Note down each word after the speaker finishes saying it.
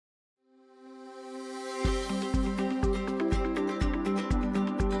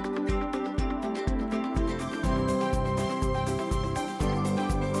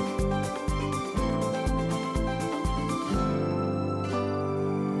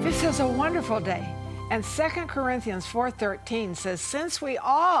This is a wonderful day. And 2 Corinthians 4:13 says, since we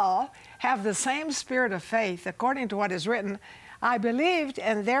all have the same spirit of faith, according to what is written, I believed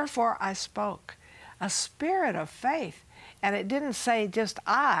and therefore I spoke. A spirit of faith. And it didn't say just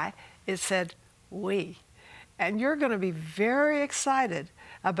I, it said we. And you're going to be very excited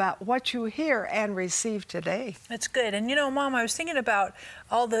about what you hear and receive today. That's good. And you know, Mom, I was thinking about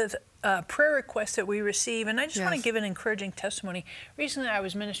all the prayer requests that we receive, and I just want to give an encouraging testimony. Recently, I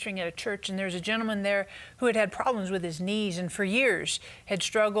was ministering at a church, and there was a gentleman there who had problems with his knees, and for years had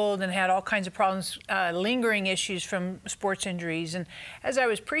struggled and had all kinds of problems, lingering issues from sports injuries. And as I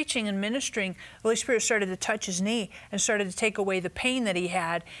was preaching and ministering, the Holy Spirit started to touch his knee and started to take away the pain that he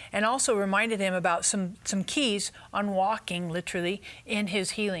had, and also reminded him about some keys on walking, literally, in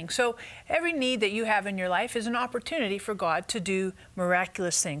his healing. So every need that you have in your life is an opportunity for God to do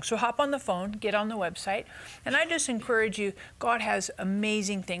miraculous things. So hop on the phone, get on the website, and I just encourage you, God has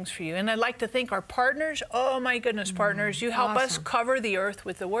amazing things for you. And I'd like to thank our partners. Oh my goodness, partners, you help us cover the earth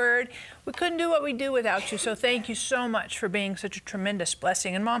with the Word. We couldn't do what we do without you, so thank you so much for being such a tremendous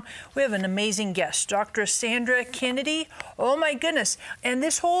blessing. And Mom, we have an amazing guest, Dr. Sandra Kennedy. Oh my goodness, and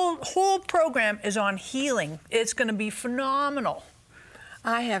this whole program is on healing. It's going to be phenomenal.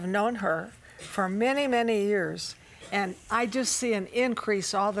 I have known her for many, many years, and I just see an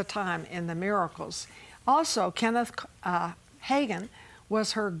increase all the time in the miracles. Also, Kenneth Hagin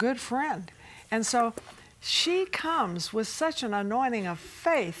was her good friend, and so she comes with such an anointing of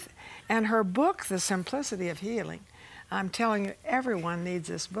faith, and her book, The Simplicity of Healing, I'm telling you, everyone needs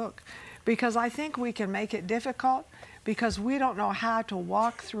this book, because I think we can make it difficult because we don't know how to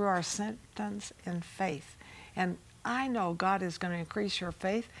walk through our symptoms in faith. And I know God is going to increase your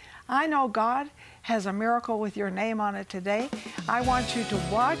faith. I know God has a miracle with your name on it today. I want you to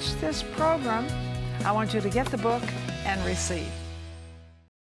watch this program. I want you to get the book and receive.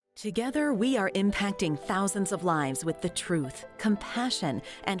 Together, we are impacting thousands of lives with the truth, compassion,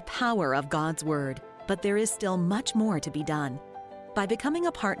 and power of God's Word. But there is still much more to be done. By becoming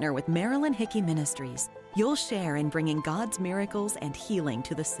a partner with Marilyn Hickey Ministries, you'll share in bringing God's miracles and healing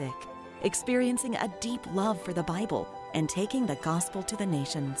to the sick, experiencing a deep love for the Bible, and taking the gospel to the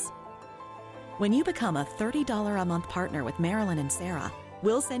nations. When you become a $30 a month partner with Marilyn and Sarah,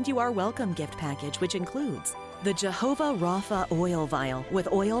 we'll send you our welcome gift package, which includes the Jehovah Rapha oil vial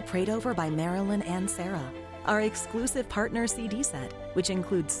with oil prayed over by Marilyn and Sarah, our exclusive partner CD set, which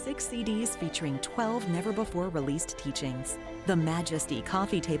includes 6 CDs featuring 12 never-before-released teachings, the Majesty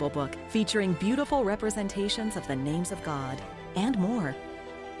coffee table book featuring beautiful representations of the names of God, and more.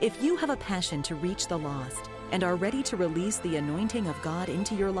 If you have a passion to reach the lost and are ready to release the anointing of God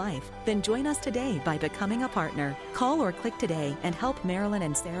into your life, then join us today by becoming a partner. Call or click today and help Marilyn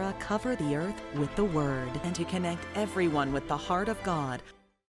and Sarah cover the earth with the Word and to connect everyone with the heart of God.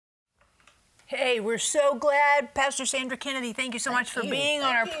 Hey, we're so glad, Pastor Sandra Kennedy, thank you so much for being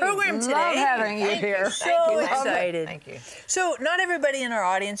on our program today. Love having you here. So excited. Thank you. So not everybody in our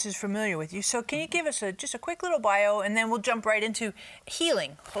audience is familiar with you, so can you give us just a quick little bio, and then we'll jump right into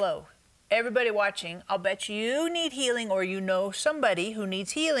healing. Hello. Everybody watching, I'll bet you need healing, or you know somebody who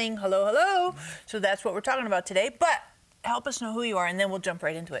needs healing. Hello, hello. So that's what we're talking about today, but help us know who you are, and then we'll jump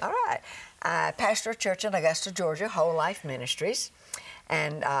right into it. All right. I pastor a church in Augusta, Georgia, Whole Life Ministries.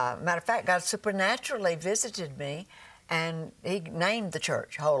 And matter of fact, God supernaturally visited me, and He named the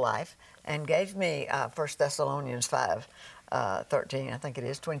church Whole Life and gave me 1 Thessalonians 5:13, I think it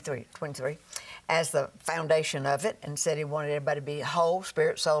is, 23, as the foundation of it, and said He wanted everybody to be whole,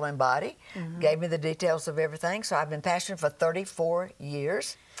 spirit, soul, and body. Gave me the details of everything. So I've been pastoring for 34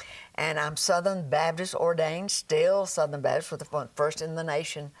 years, and I'm Southern Baptist ordained, still Southern Baptist, with the first in the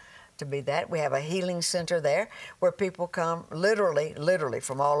nation to be that. We have a healing center there where people come literally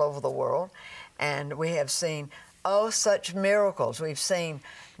from all over the world, and we have seen such miracles. We've seen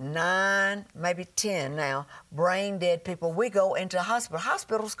 9, maybe 10 now, brain dead people. We go into hospitals.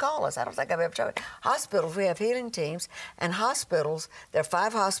 Hospitals call us. I don't think I've ever told you. Hospitals, we have healing teams, and hospitals, there are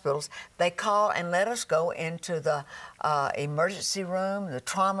 5 hospitals, they call and let us go into the emergency room, the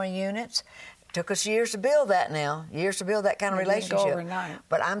trauma units. Took us years to build that now, years to build that kind of relationship. Didn't go overnight.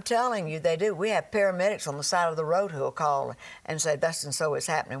 But I'm telling you, they do. We have paramedics on the side of the road who will call and say, thus and so is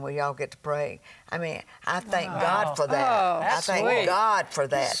happening, will y'all get to pray? I mean, I thank God for that. I thank God for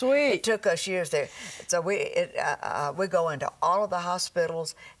that. Sweet. It took us years there. So we go into all of the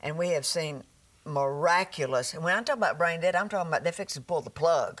hospitals, and we have seen miraculous. And when I'm talking about brain dead, I'm talking about they're fixing to pull the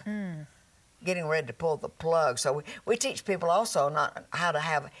plug. Getting ready to pull the plug. So we teach people also not how to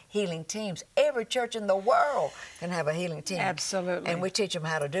have healing teams. Every church in the world can have a healing team. Absolutely. And we teach them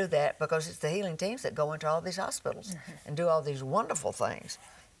how to do that because it's the healing teams that go into all these hospitals and do all these wonderful things.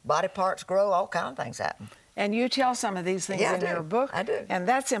 body parts grow, all kind of things happen. And you tell some of these things in your book. I do. And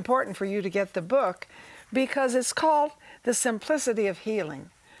that's important for you to get the book because it's called The Simplicity of Healing.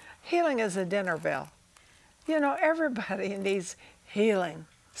 Healing is a dinner bell. You know, everybody needs healing,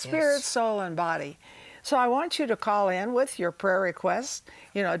 spirit, Yes. soul, and body. So I want you to call in with your prayer requests.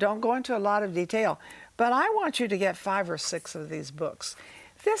 You know, don't go into a lot of detail, but I want you to get 5 or 6 of these books.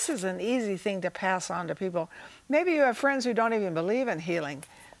 This is an easy thing to pass on to people. Maybe you have friends who don't even believe in healing.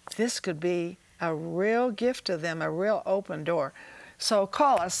 This could be a real gift to them, a real open door. So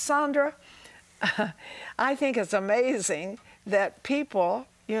call us. Sandra, I think it's amazing that people,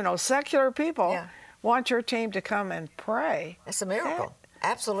 you know, secular people, want your team to come and pray. It's a miracle.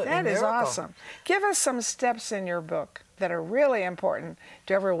 Absolutely a That is miracle. awesome. Give us some steps in your book that are really important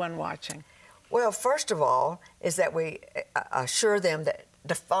to everyone watching. Well, first of all, is that we assure them that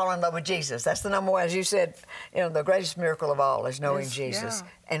to fall in love with Jesus. That's the number one. As you said, you know, the greatest miracle of all is knowing Jesus,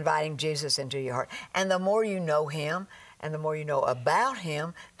 inviting Jesus into your heart. And the more you know Him and the more you know about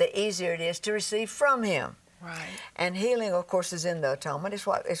Him, the easier it is to receive from Him. Right. And healing, of course, is in the atonement.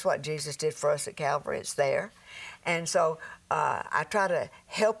 It's what Jesus did for us at Calvary. It's there. And so I try to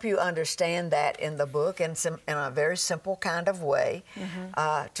help you understand that in the book in a very simple kind of way.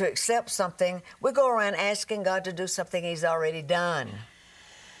 To accept something, we go around asking God to do something He's already done.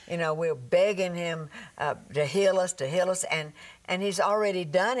 You know, we're begging Him to heal us, and He's already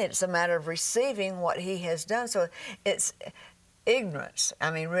done it. It's a matter of receiving what He has done. So it's ignorance. I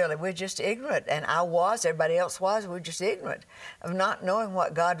mean, really, we're just ignorant, and everybody else was, we're just ignorant of not knowing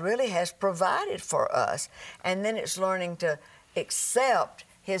what God really has provided for us. And then it's learning to accept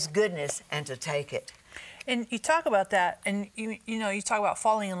His goodness and to take it. And you talk about that, and you talk about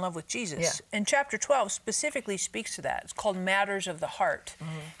falling in love with Jesus. Yeah. And chapter 12 specifically speaks to that. It's called Matters of the Heart.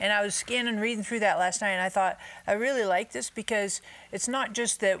 And I was scanning, reading through that last night, and I thought, I really like this because it's not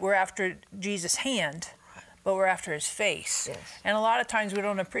just that we're after Jesus' hand, but we're after His face. Yes. And a lot of times we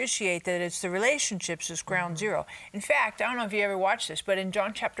don't appreciate that it's the relationships is ground zero. In fact, I don't know if you ever watched this, but in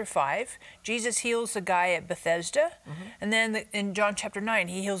John chapter 5, Jesus heals the guy at Bethesda, and then in John chapter 9,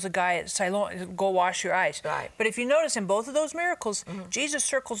 He heals the guy at Siloam, go wash your eyes. Right. But if you notice in both of those miracles, Jesus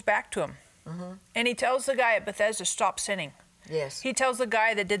circles back to him, and He tells the guy at Bethesda, stop sinning. Yes. He tells the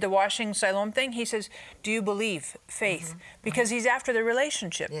guy that did the washing Siloam thing, he says, do you believe? Faith. Because He's after the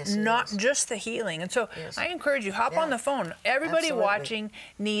relationship, not just the healing. And so I encourage you, hop on the phone. Everybody Absolutely. watching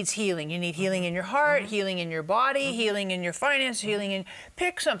needs healing. You need healing in your heart, healing in your body, healing in your finances, healing in,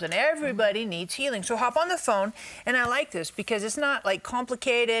 pick something. Everybody needs healing. So hop on the phone. And I like this because it's not like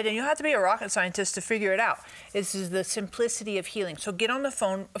complicated and you have to be a rocket scientist to figure it out. This is the simplicity of healing. So get on the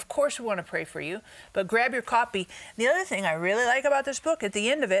phone. Of course we want to pray for you, but grab your copy. The other thing I really like about this book, at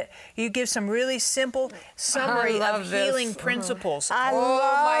the end of it, you give some really simple summary of healing principles. I oh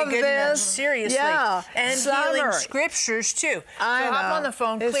love my goodness, this. seriously. Yeah. And Summary. healing scriptures too. I so hop know. on the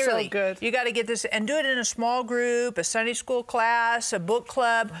phone. It's so Clearly, good. you got to get this and do it in a small group, a Sunday school class, a book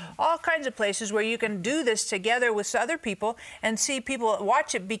club, all kinds of places where you can do this together with other people and see people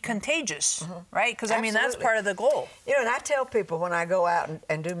watch it be contagious, right? Because I mean that's Absolutely. part of the goal. You know, and I tell people when I go out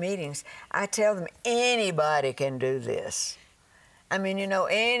and do meetings, I tell them anybody can do this. I mean, you know,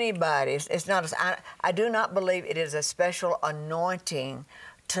 anybody. It's not. I do not believe it is a special anointing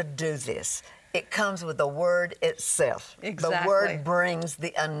to do this. It comes with the Word itself. Exactly. The Word brings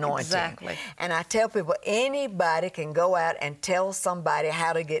the anointing. Exactly. And I tell people anybody can go out and tell somebody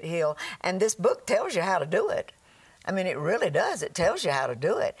how to get healed. And this book tells you how to do it. I mean, it really does. It tells you how to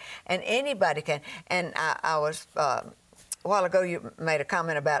do it. And anybody can. And I was, a while ago, you made a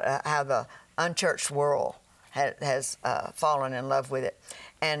comment about how the unchurched world has fallen in love with it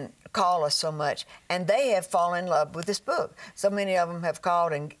and call us so much. And they have fallen in love with this book. So many of them have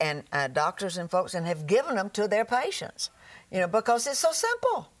called and doctors and folks and have given them to their patients, you know, because it's so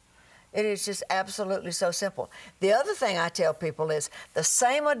simple. It is just absolutely so simple. The other thing I tell people is the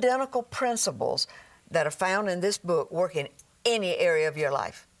same identical principles that are found in this book work in any area of your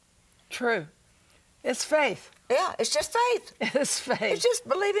life. True. It's faith. Yeah, it's just faith. It's faith. It's just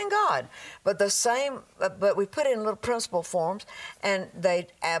believing God. But the same, but we put it in little principle forms, and they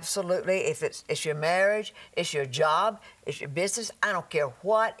absolutely, if it's your marriage, it's your job, it's your business, I don't care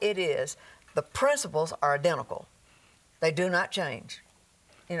what it is, the principles are identical. They do not change.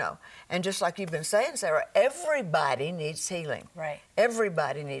 You know, and just like you've been saying, Sarah, everybody needs healing. Right.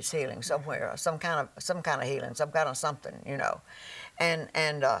 Everybody needs healing somewhere, some kind of healing, some kind of something, you know, and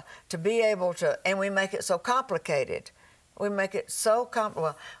to be able to, and we make it so complicated. We make it so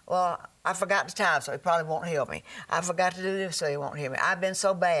comfortable. Well, I forgot to tithe, so he probably won't heal me. I forgot to do this, so he won't heal me. I've been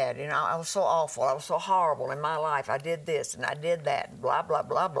so bad, I was so awful. I was so horrible in my life. I did this and I did that, and blah, blah,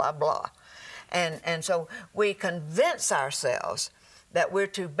 blah, blah, blah. And so we convince ourselves that we're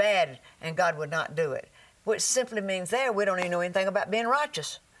too bad and God would not do it, which simply means we don't even know anything about being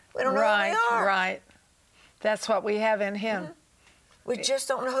righteous. We don't know who we are. Right. That's what we have in Him. Mm-hmm. We just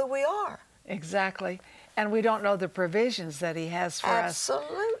don't know who we are. Exactly. And we don't know the provisions that He has for us.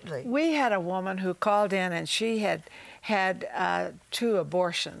 Absolutely. We had a woman who called in, and she had 2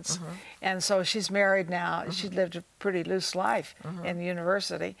 abortions. Mm-hmm. And so she's married now. She lived a pretty loose life in the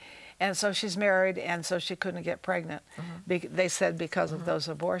university. And so she's married, and so she couldn't get pregnant. They said because of those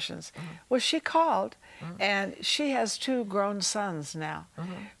abortions. Well, she called, and she has 2 grown sons now.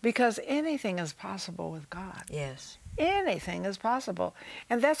 Because anything is possible with God. Yes. Anything is possible.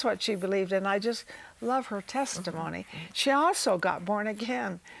 And that's what she believed, and I just love her testimony. She also got born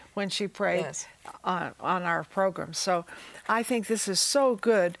again when she prayed on our program. So I think this is so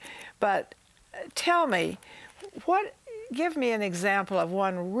good. But tell me, give me an example of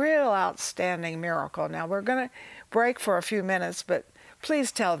one real outstanding miracle. Now, we're going to break for a few minutes, but please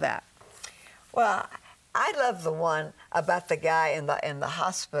tell that. Well, I love the one about the guy in the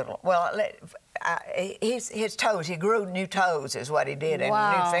hospital. Well, his toes, he grew new toes is what he did, and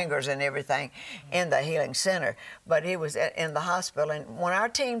new fingers and everything in the healing center. But he was in the hospital, and when our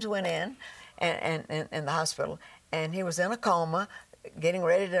teams went in the hospital, and he was in a coma, getting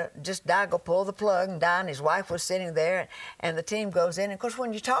ready to just die, go pull the plug and die, and his wife was sitting there, and the team goes in. And of course,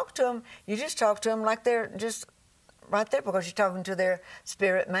 when you talk to them, you just talk to them like they're just right there, because you're talking to their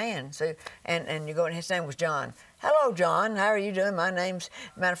spirit man. So, and you go, and his name was John. Hello, John. How are you doing? Matter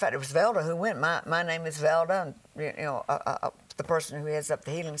of fact, it was Velda who went. My name is Velda, and the person who heads up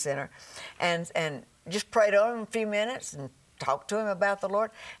the healing center, and just prayed on him a few minutes and talked to him about the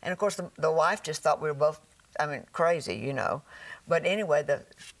Lord. And of course, the wife just thought we were both, crazy, But anyway, the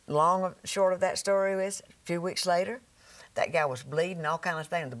long and short of that story is, a few weeks later, that guy was bleeding, all kind of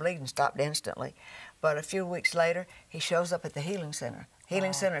things. The bleeding stopped instantly. But a few weeks later, he shows up at the healing center.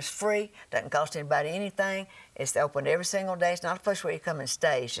 Healing center is free, doesn't cost anybody anything. It's open every single day. It's not a place where you come and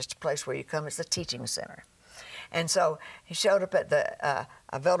stay. It's just a place where you come. It's a teaching center. And so he showed up at the,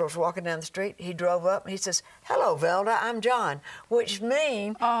 Velda was walking down the street. He drove up and he says, "Hello, Velda, I'm John," which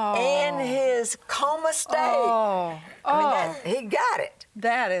means in his coma state. He got it.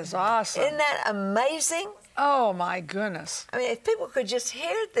 That is awesome. Isn't that amazing? Oh, my goodness. If people could just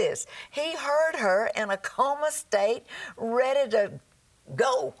hear this. He heard her in a coma state, ready to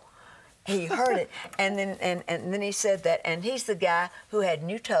go. He heard it. And then he said that, and he's the guy who had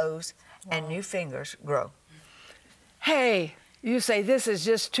new toes and new fingers grow. Hey, you say, this is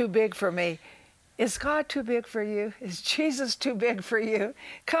just too big for me. Is God too big for you? Is Jesus too big for you?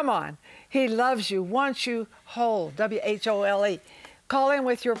 Come on. He loves you, wants you whole, W-H-O-L-E. Call in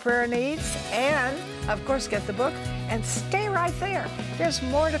with your prayer needs and, of course, get the book and stay right there. There's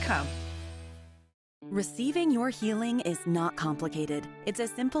more to come. Receiving your healing is not complicated. It's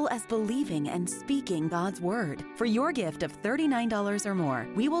as simple as believing and speaking God's Word. For your gift of $39 or more,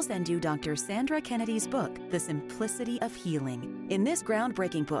 we will send you Dr. Sandra Kennedy's book, The Simplicity of Healing. In this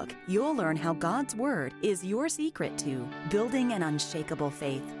groundbreaking book, you'll learn how God's Word is your secret to building an unshakable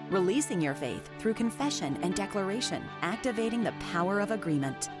faith, releasing your faith through confession and declaration, activating the power of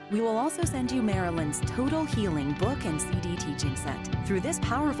agreement. We will also send you Marilyn's Total Healing book and CD teaching set. Through this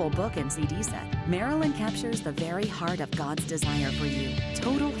powerful book and CD set, Marilyn captures the very heart of God's desire for you.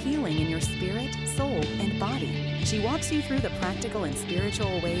 Total healing in your spirit, soul, and body. She walks you through the practical and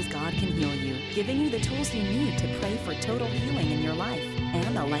spiritual ways God can heal you, giving you the tools you need to pray for total healing in your life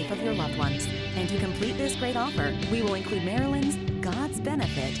and the life of your loved ones. And to complete this great offer, we will include Marilyn's God's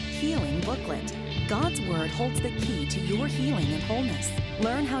Benefit Healing Booklet. God's Word holds the key to your healing and wholeness.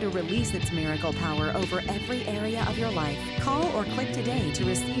 Learn how to release its miracle power over every area of your life. Call or click today to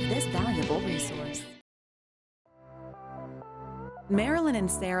receive this valuable resource. Marilyn and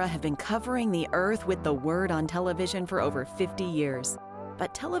Sarah have been covering the earth with the Word on television for over 50 years.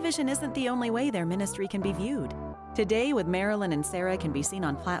 But television isn't the only way their ministry can be viewed. Today with Marilyn and Sarah can be seen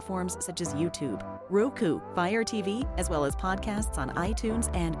on platforms such as YouTube, Roku, Fire TV, as well as podcasts on iTunes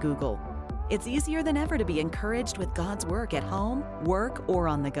and Google. It's easier than ever to be encouraged with God's work at home, work, or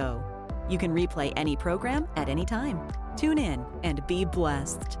on the go. You can replay any program at any time. Tune in and be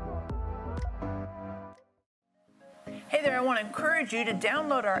blessed. Hey there, I I want to encourage you to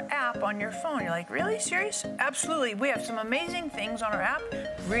download our app on your phone. You're like, really? Serious? Absolutely. We have some amazing things on our app,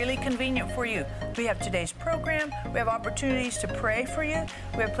 really convenient for you. We have today's program. We have opportunities to pray for you.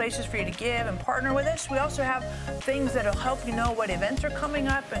 We have places for you to give and partner with us. We also have things that will help you know what events are coming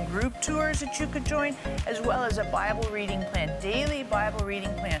up and group tours that you could join, as well as a Bible reading plan, daily Bible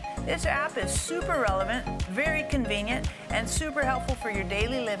reading plan. This app is super relevant, very convenient, and super helpful for your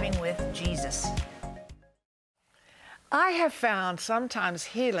daily living with Jesus. I have found sometimes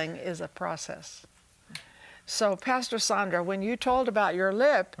healing is a process. So, Pastor Sandra, when you told about your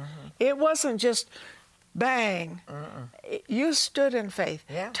lip, it wasn't just bang. You stood in faith.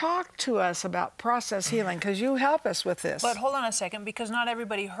 Yeah. Talk to us about process healing, because you help us with this. But hold on a second, because not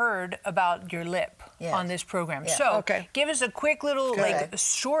everybody heard about your lip on this program. Yeah. So Okay. give us a quick little, like,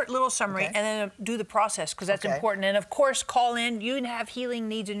 short little summary, and then do the process, because that's important. And of course, call in. You have healing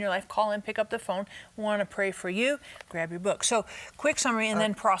needs in your life. Call in, pick up the phone. We want to pray for you. Grab your book. So quick summary and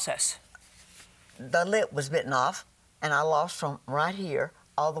then process. The lip was bitten off, and I lost from right here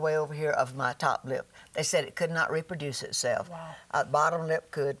all the way over here of my top lip. They said it could not reproduce itself. Wow. Bottom lip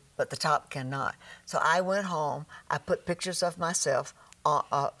could, but the top cannot. So I went home. I put pictures of myself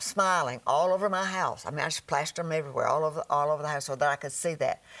smiling all over my house. I mean, I just plastered them everywhere, all over the house, so that I could see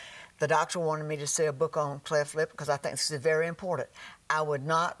that. The doctor wanted me to see a book on cleft lip because I think this is very important. I would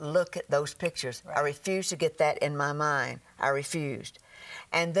not look at those pictures. Right. I refused to get that in my mind. I refused.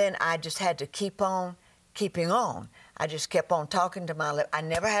 And then I just had to keep on keeping on. I just kept on talking to my lip. I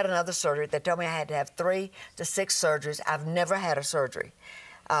never had another surgery. They told me I had to have 3 to 6 surgeries. I've never had a surgery,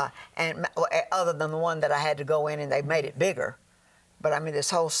 and other than the one that I had to go in and they made it bigger. But I mean, this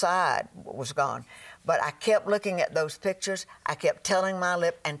whole side was gone. But I kept looking at those pictures. I kept telling my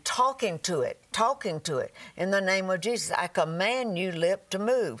lip and talking to it in the name of Jesus. I command you, lip, to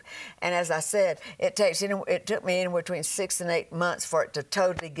move. And as I said, it took me anywhere between 6 and 8 months for it to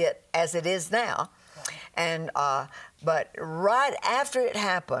totally get as it is now. And but right after it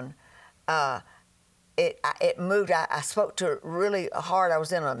happened, it moved. I spoke to it really hard. I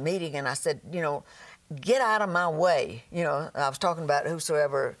was in a meeting and I said, get out of my way. I was talking about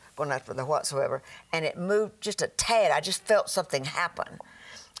whosoever, going after the whatsoever, and it moved just a tad. I just felt something happen.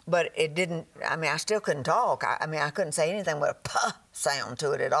 But it didn't, I still couldn't talk. I couldn't say anything with a puh sound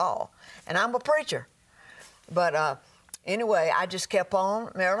to it at all. And I'm a preacher. But anyway, I just kept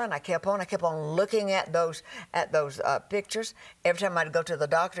on, Marilyn. I kept on looking at those pictures. Every time I'd go to the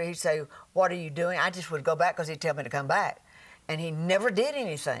doctor, he'd say, "What are you doing?" I just would go back because he'd tell me to come back. And he never did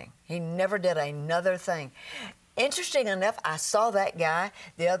anything. He never did another thing. Interesting enough, I saw that guy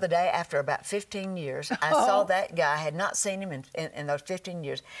the other day after about 15 years. I saw that guy. I had not seen him in those 15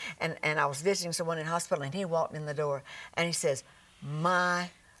 years. And I was visiting someone in hospital, and he walked in the door, and he says, "My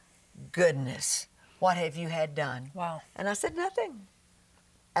goodness, what have you had done?" Wow. And I said, "Nothing.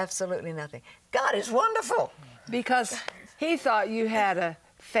 Absolutely nothing." God is wonderful. Because he thought you had a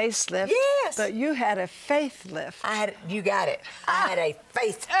facelift, yes, but you had a faith lift. You got it. I had a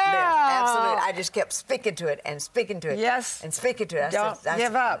faith lift. Absolutely. I just kept speaking to it and speaking to it. Yes. And speaking to it. Don't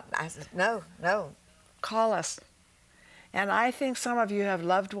give up. I said, no. Call us. And I think some of you have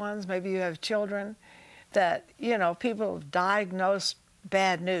loved ones, maybe you have children that, people have diagnosed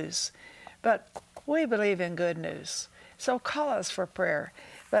bad news. But we believe in good news. So call us for prayer.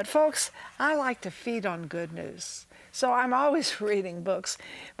 But folks, I like to feed on good news. So I'm always reading books,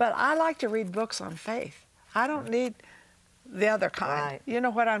 but I like to read books on faith. I don't need the other kind. Right. You know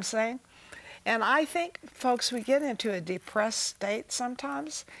what I'm saying? And I think, folks, we get into a depressed state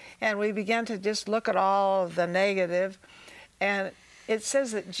sometimes, and we begin to just look at all the negative. And it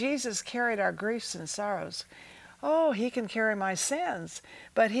says that Jesus carried our griefs and sorrows. Oh, he can carry my sins,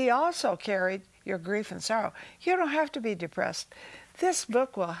 but he also carried your grief and sorrow. You don't have to be depressed. This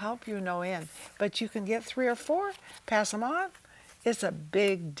book will help you no end, but you can get 3 or 4, pass them on. It's a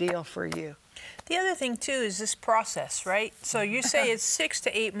big deal for you. The other thing, too, is this process, right? So you say it's 6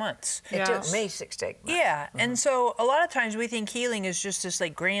 to 8 months. It took me 6 to 8 months. Yeah, and so a lot of times we think healing is just this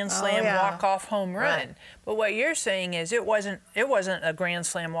grand slam walk-off home run. Right. But what you're saying is it wasn't a grand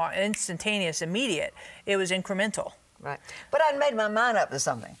slam walk, instantaneous, immediate. It was incremental. Right. But I'd made my mind up to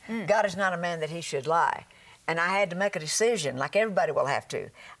something. God is not a man that he should lie. And I had to make a decision, like everybody will have to.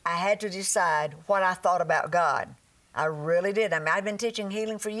 I had to decide what I thought about God. I really did. I've been teaching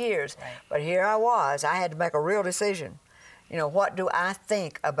healing for years, but here I was. I had to make a real decision. What do I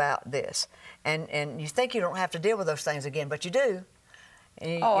think about this? And you think you don't have to deal with those things again, but you do.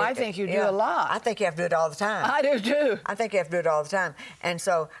 I think you do a lot. I think you have to do it all the time. I do too. I think you have to do it all the time. And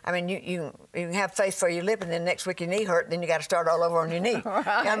so, you can have faith for your lip, and then next week your knee hurt, then you got to start all over on your knee.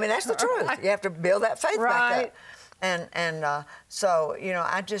 Right. That's the truth. You have to build that faith back up. So, you know,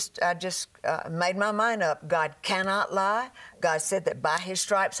 I just made my mind up. God cannot lie. God said that by His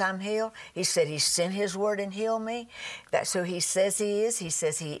stripes I'm healed. He said He sent His word and healed me. That's who He says He is. He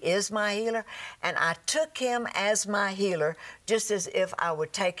says He is my healer. And I took Him as my healer just as if I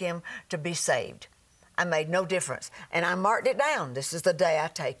would take Him to be saved. I made no difference. And I marked it down. This is the day I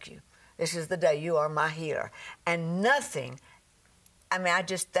take you. This is the day you are my healer. And nothing, I mean,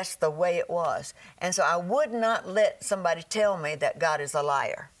 that's the way it was. And so I would not let somebody tell me that God is a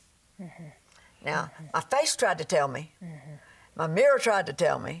liar. Mm-hmm. Now, mm-hmm. my face tried to tell me. Mm-hmm. My mirror tried to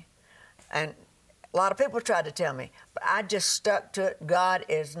tell me. And a lot of people tried to tell me. But I just stuck to it. God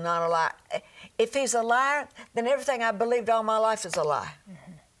is not a liar. If He's a liar, then everything I believed all my life is a lie.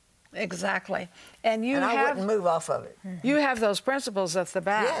 Mm-hmm. Exactly. And I wouldn't move off of it. Mm-hmm. You have those principles at the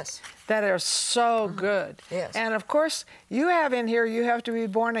back yes. that are so mm-hmm. good. Yes. And of course, you have in here, you have to be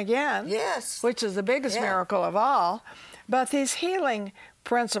born again. Yes. Which is the biggest miracle of all. But these healing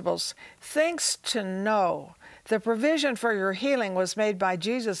principles, things to know. The provision for your healing was made by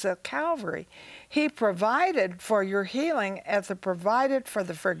Jesus at Calvary. He provided for your healing provided for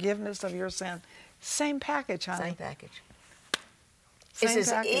the forgiveness of your sin. Same package, honey. Same package.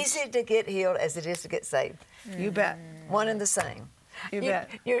 It's as easy to get healed as it is to get saved. You bet. One and the same. You bet.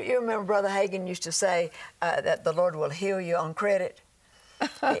 You remember Brother Hagin used to say that the Lord will heal you on credit.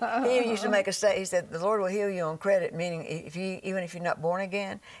 He used to make a statement. He said, the Lord will heal you on credit, meaning even if you're not born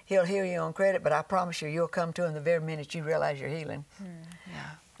again, He'll heal you on credit, but I promise you'll come to Him the very minute you realize you're healing. Yeah.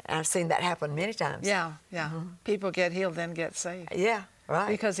 And I've seen that happen many times. Yeah. Mm-hmm. People get healed, then get saved. Yeah. Right.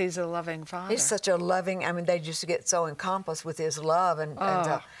 Because He's a loving Father. He's such a loving, I mean, they just get so encompassed with His love and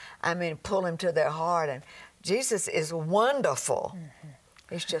pull Him to their heart. And Jesus is wonderful. Mm-hmm.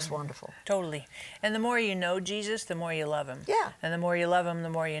 He's just wonderful. Totally. And the more you know Jesus, the more you love Him. Yeah. And the more you love Him, the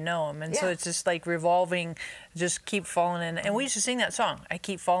more you know Him. And so it's just like revolving, just keep falling in. And we used to sing that song, I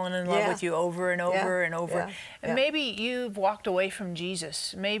keep falling in love with you over and over and over. Yeah. And maybe you've walked away from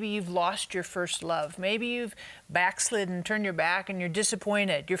Jesus. Maybe you've lost your first love. Maybe you've backslidden, turned your back, and you're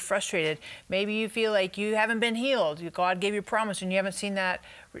disappointed. You're frustrated. Maybe you feel like you haven't been healed. God gave you a promise, and you haven't seen that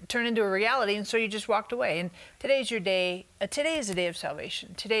turn into a reality, and so you just walked away. And today's your day. Today is the day of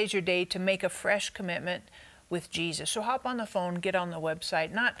salvation. Today is your day to make a fresh commitment with Jesus. So hop on the phone, get on the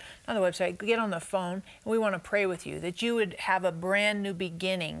website, not on the website, get on the phone, and we want to pray with you that you would have a brand new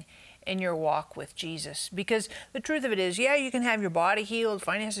beginning in your walk with Jesus. Because the truth of it is, you can have your body healed,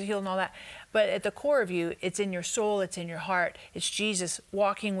 finances healed and all that, but at the core of you, it's in your soul, it's in your heart. It's Jesus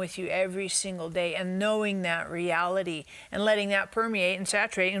walking with you every single day and knowing that reality and letting that permeate and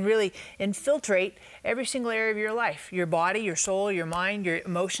saturate and really infiltrate every single area of your life. Your body, your soul, your mind, your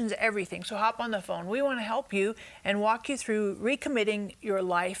emotions, everything. So hop on the phone. We want to help you and walk you through recommitting your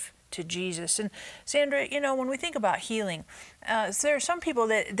life to Jesus. And Sandra, when we think about healing, there are some people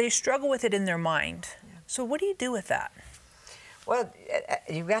that they struggle with it in their mind. Yeah. So what do you do with that? Well,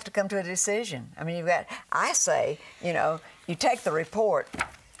 you've got to come to a decision. I mean, I say, you take the report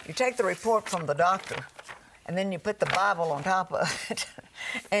from the doctor, and then you put the Bible on top of it.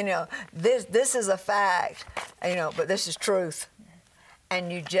 And, this is a fact, but this is truth.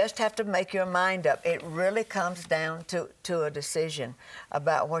 And you just have to make your mind up. It really comes down to a decision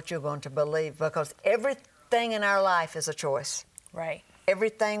about what you're going to believe, because everything in our life is a choice. Right.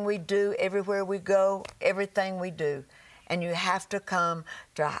 Everything we do, everywhere we go, everything we do. And you have to come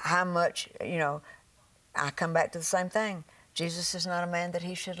to how much, I come back to the same thing. Jesus is not a man that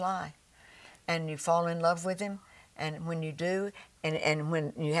He should lie. And you fall in love with Him, and when you do, and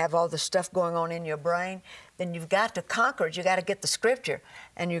when you have all the stuff going on in your brain, then you've got to conquer it. You've got to get the Scripture,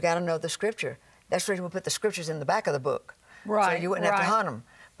 and you've got to know the Scripture. That's the reason we put the Scriptures in the back of the book. Right. So you wouldn't have to hunt them.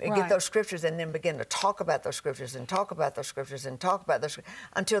 But get those Scriptures and then begin to talk about those Scriptures and talk about those Scriptures and talk about those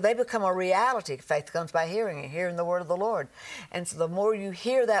until they become a reality. Faith comes by hearing, and hearing the word of the Lord. And so the more you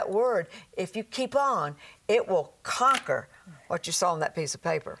hear that word, if you keep on, it will conquer what you saw on that piece of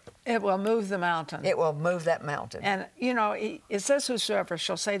paper. It will move the mountain. It will move that mountain. And, it says, whosoever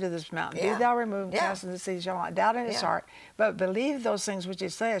shall say to this mountain, be thou removed, cast into the sea, shall not doubt in his heart, but believe those things which he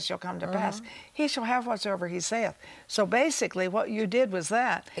saith shall come to pass. He shall have whatsoever he saith. So basically what you did was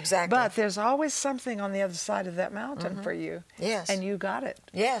that. Exactly. But there's always something on the other side of that mountain for you. Yes. And you got it.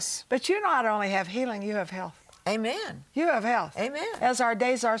 Yes. But you not only have healing, you have health. Amen. You have health. Amen. As our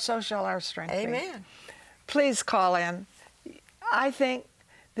days are, so shall our strength be. Amen. Please call in. I think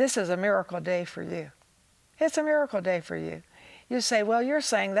this is a miracle day for you. It's a miracle day for you. You say, well, you're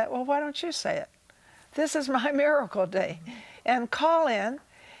saying that. Well, why don't you say it? This is my miracle day. And call in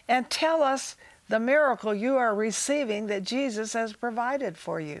and tell us the miracle you are receiving that Jesus has provided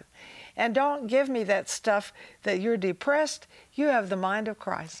for you. And don't give me that stuff that you're depressed. You have the mind of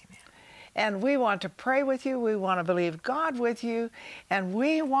Christ. And we want to pray with you. We want to believe God with you. And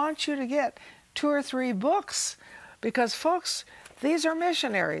we want you to get 2 or 3 books. Because, folks, these are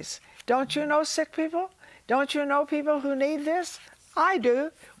missionaries. Don't you know sick people? Don't you know people who need this? I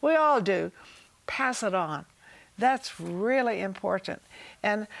do. We all do. Pass it on. That's really important.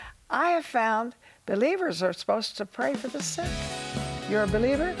 And I have found believers are supposed to pray for the sick. You're a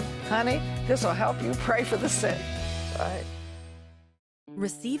believer? Honey, this will help you pray for the sick. Right.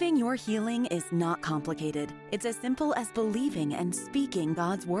 Receiving your healing is not complicated. It's as simple as believing and speaking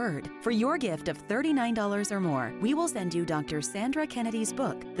God's Word. For your gift of $39 or more, we will send you Dr. Sandra Kennedy's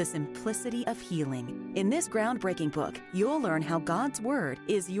book, The Simplicity of Healing. In this groundbreaking book, you'll learn how God's Word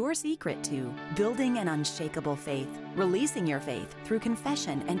is your secret to building an unshakable faith, releasing your faith through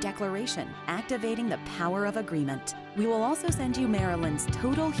confession and declaration, activating the power of agreement. We will also send you Marilyn's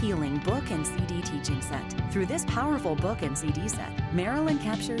Total Healing book and CD teaching set. Through this powerful book and CD set, Marilyn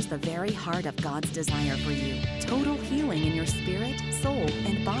captures the very heart of God's desire for you, total healing in your spirit, soul,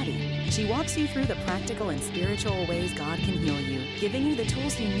 and body. She walks you through the practical and spiritual ways God can heal you, giving you the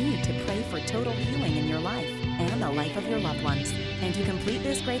tools you need to pray for total healing in your life and the life of your loved ones. And to complete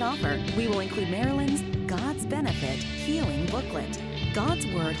this great offer, we will include Marilyn's God's Benefit Healing Booklet. God's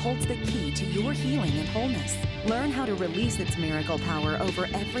Word holds the key to your healing and wholeness. Learn how to release its miracle power over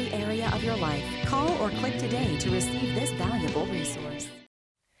every area of your life. Call or click today to receive this valuable resource.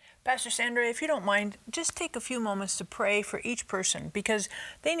 Pastor Sandra, if you don't mind, just take a few moments to pray for each person because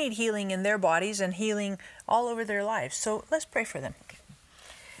they need healing in their bodies and healing all over their lives. So let's pray for them.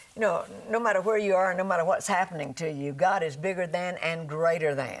 You know, no matter where you are, no matter what's happening to you, God is bigger than and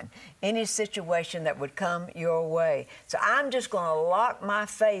greater than any situation that would come your way. So I'm just going to lock my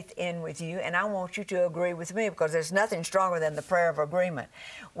faith in with you, and I want you to agree with me because there's nothing stronger than the prayer of agreement.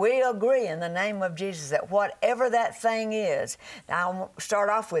 We agree in the name of Jesus that whatever that thing is, now I'll start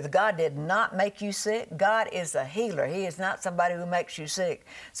off with God did not make you sick. God is a healer. He is not somebody who makes you sick.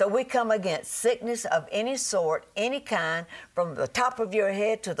 So we come against sickness of any sort, any kind, from the top of your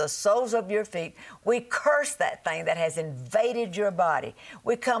head to the soles of your feet. We curse that thing that has invaded your body.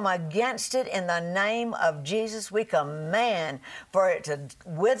 We come against it in the name of Jesus. We command for it to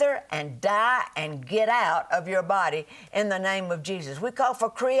wither and die and get out of your body in the name of Jesus. We call for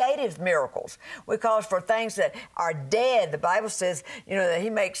creative miracles. We call for things that are dead. The Bible says, you know, that He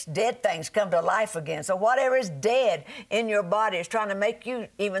makes dead things come to life again. So whatever is dead in your body is trying to make you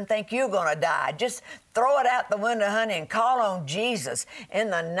even think you're going to die. Just throw it out the window, honey, and call on Jesus. In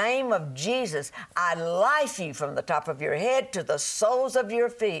the name of Jesus, I life you from the top of your head to the soles of your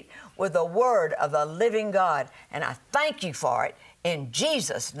feet with the word of the living God. And I thank you for it. In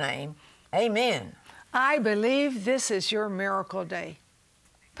Jesus' name, amen. I believe this is your miracle day.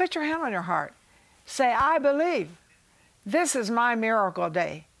 Put your hand on your heart. Say, I believe this is my miracle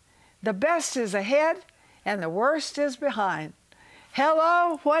day. The best is ahead and the worst is behind.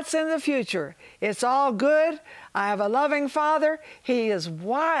 Hello, what's in the future? It's all good. I have a loving Father. He is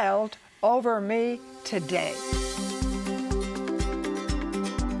wild over me today.